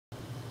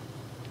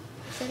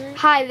today?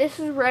 Hi, this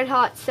is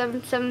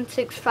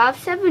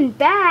RedHot77657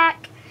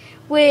 back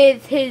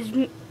with his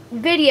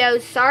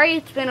videos. Sorry,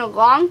 it's been a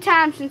long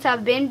time since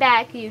I've been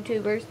back,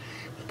 YouTubers,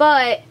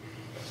 but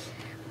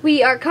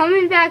we are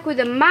coming back with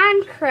a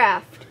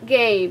Minecraft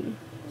game.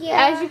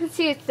 Yeah. As you can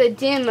see, it's the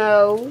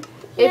demo.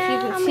 If you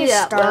can see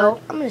that well.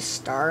 I'm gonna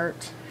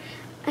start.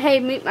 Hey,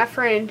 meet my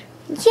friend.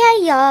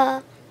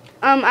 Yeah.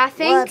 I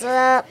think What's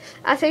up?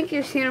 I think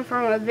you've seen him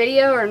from a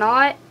video or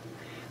not,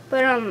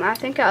 but I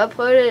think I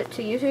uploaded it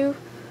to YouTube.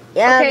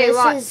 Yeah, Okay, this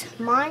watch. is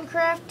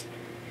Minecraft,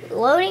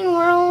 loading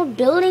world,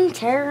 building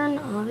terrain,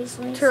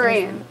 obviously.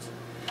 Terrain.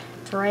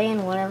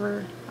 Terrain,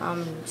 whatever.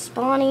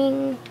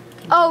 Spawning.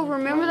 Oh,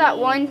 remember that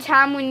one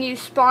time when you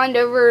spawned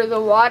over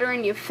the water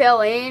and you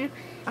fell in?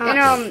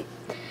 And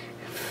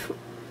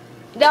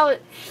that was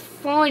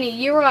funny.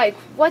 You were like,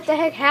 what the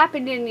heck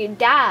happened, and you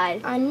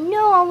died. I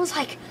know, I was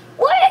like,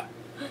 what?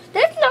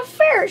 That's not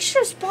fair. It should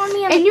have spawned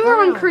me on And the you were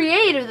on ground.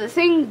 creative. The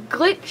thing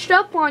glitched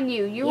up on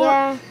you. You were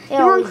on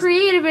always-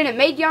 creative, and it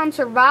made you on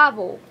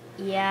survival.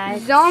 Yeah.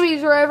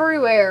 Zombies were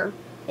everywhere.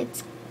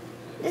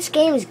 This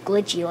game is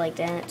glitchy like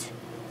that,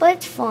 but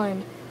it's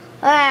fun.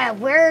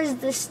 Where's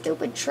the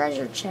stupid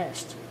treasure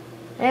chest?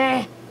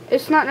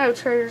 It's not no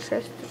treasure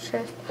chest. It's a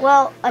chest.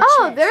 Well, a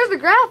Oh, chest. there's the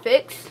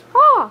graphics.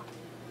 Oh.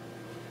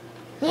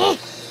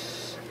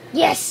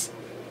 Yes.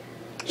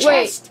 Wait,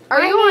 Chest. are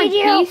I you on need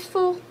you.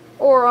 peaceful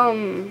or I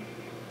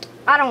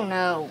don't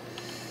know.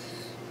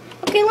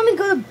 Okay, let me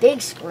go to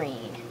big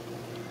screen.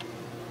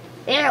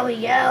 There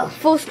we go.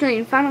 full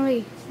screen?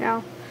 Finally,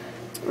 now.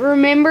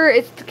 Remember,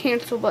 it's the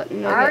cancel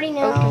button. I already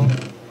know.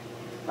 Okay.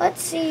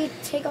 Let's see.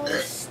 Take all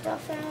this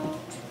stuff out.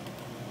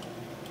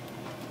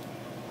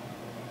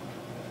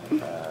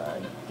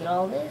 Get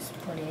all this.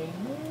 Put it in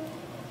here.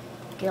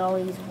 Get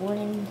all these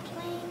wooden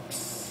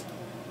planks.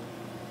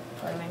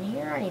 Put them in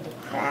here. I need to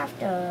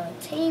craft a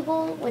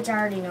table, which I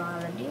already know how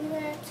to do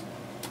that.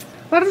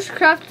 Let us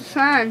craft a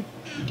sign.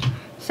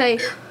 Say,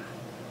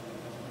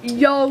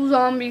 "Yo,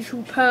 zombies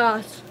who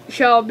pass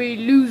shall be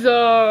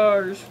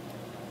losers."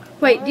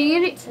 Wait, do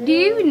you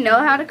even know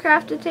how to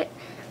craft a do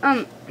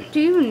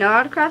you even know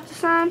how to craft a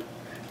sign?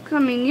 'Cause I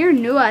mean, you're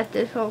new at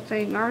this whole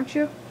thing, aren't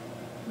you?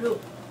 No.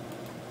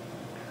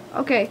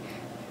 Okay.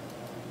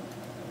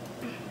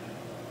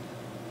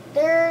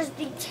 There's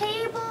the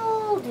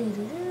table.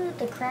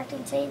 The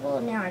crafting table.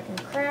 Now I can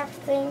craft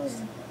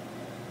things.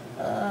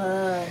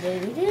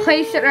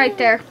 Place it right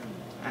there.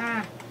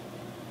 I'm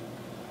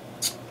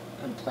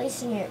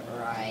placing it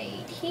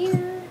right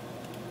here.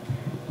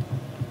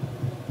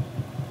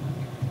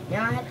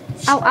 Now I have to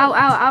Ow, ow, ow,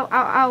 ow,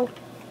 ow, ow.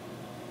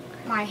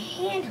 My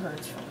hand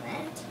hurts from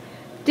that.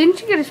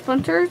 Didn't you get a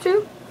splinter or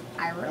two?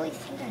 I really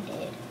think I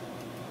did.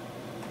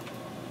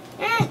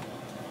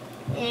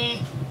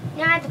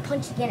 Now I have to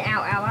punch again.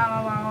 Ow, ow, ow,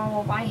 ow, ow,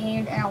 ow. My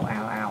hand. Ow,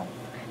 ow, ow.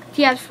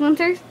 Do you have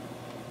splinters?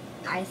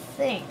 I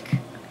think.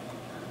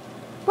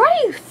 What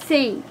do you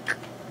think?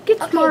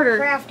 Get smarter.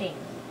 Crafting.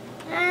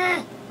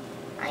 I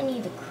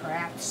need to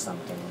craft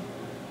something.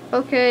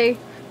 Okay.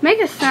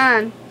 Make a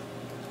sign.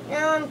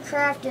 Now I'm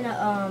crafting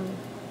a,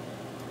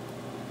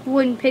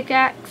 Wooden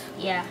pickaxe.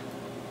 yeah.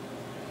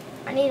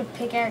 I need a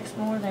pickaxe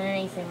more than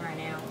anything right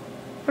now.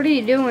 What are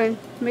you doing?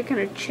 Making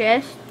a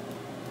chest?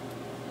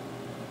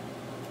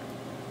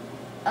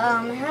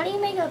 How do you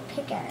make a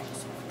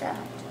pickaxe? Oh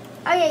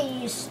yeah,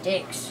 you use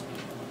sticks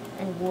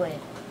and wood.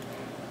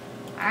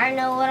 I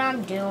know what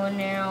I'm doing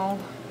now.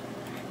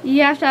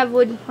 You have to have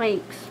wooden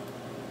planks.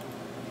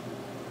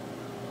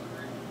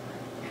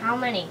 How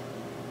many?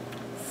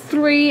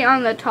 3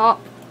 on the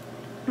top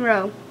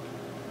row.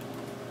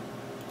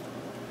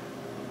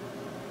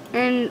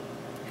 And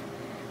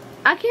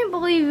I can't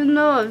believe, even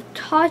though I've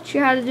taught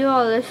you how to do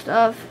all this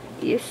stuff,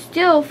 you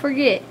still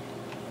forget.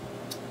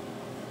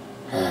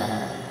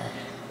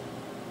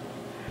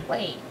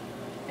 Wait,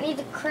 I need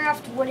to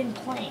craft wooden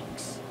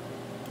planks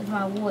with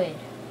my wood.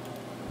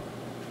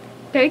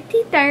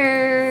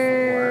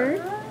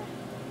 33rd.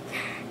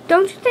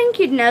 Don't you think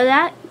you'd know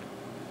that?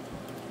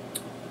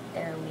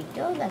 There we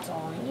go, that's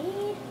all I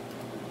need.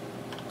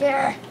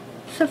 There.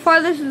 So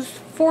far, this is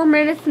 4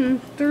 minutes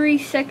and 3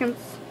 seconds.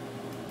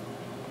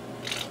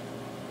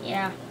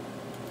 Yeah,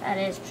 that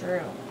is true.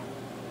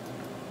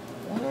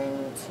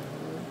 1,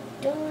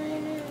 2,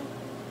 done.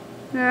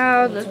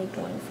 Now Take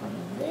the one from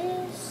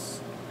this.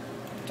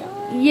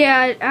 Done.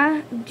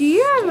 yeah. Do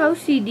you have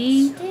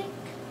OCD? Stick.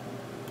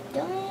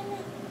 Done.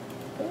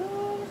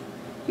 Boom.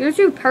 Yours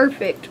are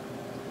perfect.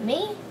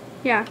 Me?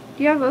 Yeah.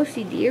 Do you have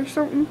OCD or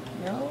something?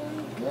 No,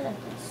 I'm good at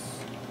this.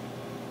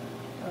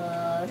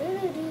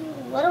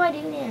 What do I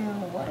do now?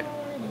 What do I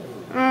want to do?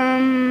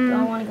 Do I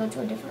want to go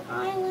to a different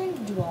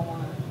island? Do I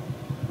want to...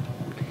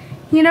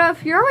 You know,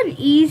 if you're on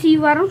easy,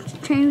 why don't you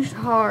change to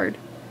hard?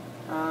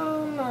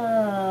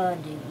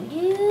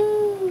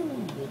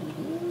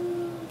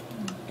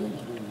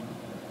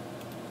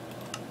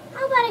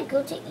 How about I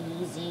go to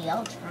easy?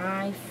 I'll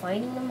try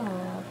fighting the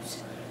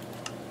mobs.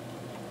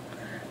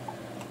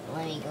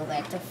 Let me go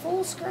back to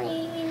full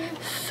screen.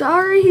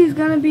 Sorry, he's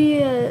gonna be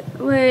a...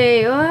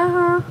 Wait,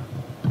 oh.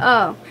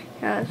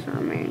 Yeah, that's the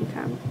remaining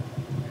time.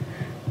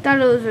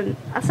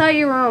 I thought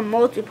you were on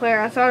multiplayer.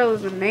 I thought it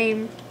was a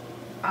name.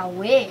 I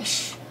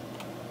wish.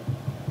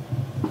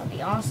 That'd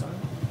be awesome.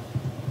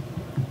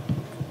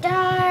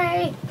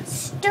 Die!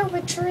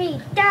 Stupid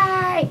tree!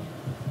 Die!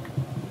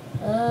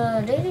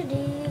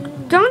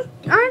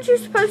 Aren't you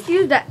supposed to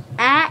use the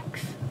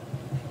axe?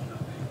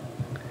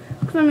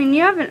 'Cause, I mean,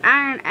 you have an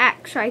iron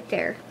axe right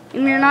there.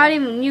 And you're not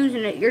even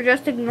using it. You're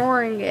just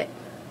ignoring it.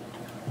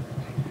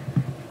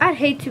 I'd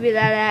hate to be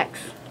that axe.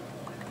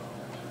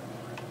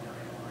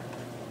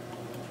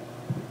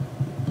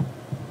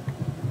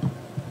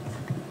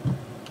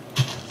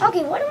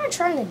 Okay, what am I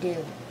trying to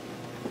do?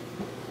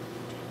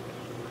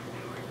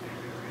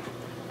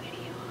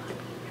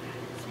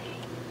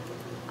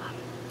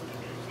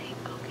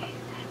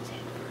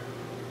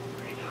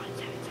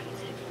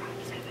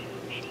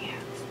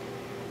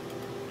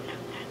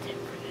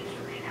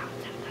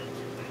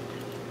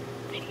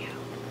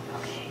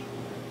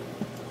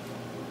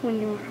 When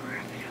you want to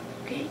wrap it up,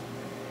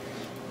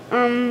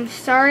 okay?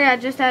 Sorry, I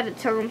just had to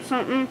tell him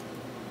something.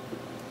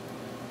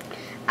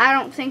 I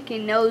don't think he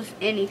knows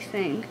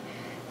anything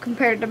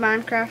compared to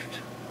Minecraft.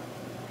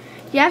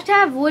 You have to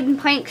have wooden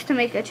planks to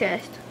make a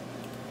chest.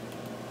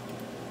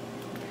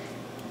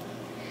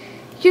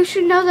 You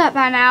should know that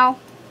by now.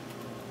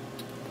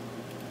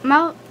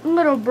 My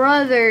little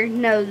brother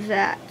knows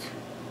that.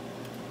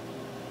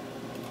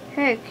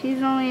 Heck,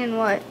 he's only in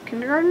what?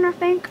 Kindergarten, I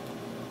think?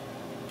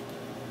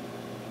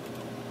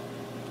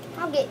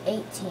 I'll get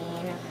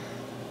 18.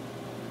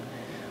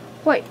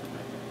 Wait,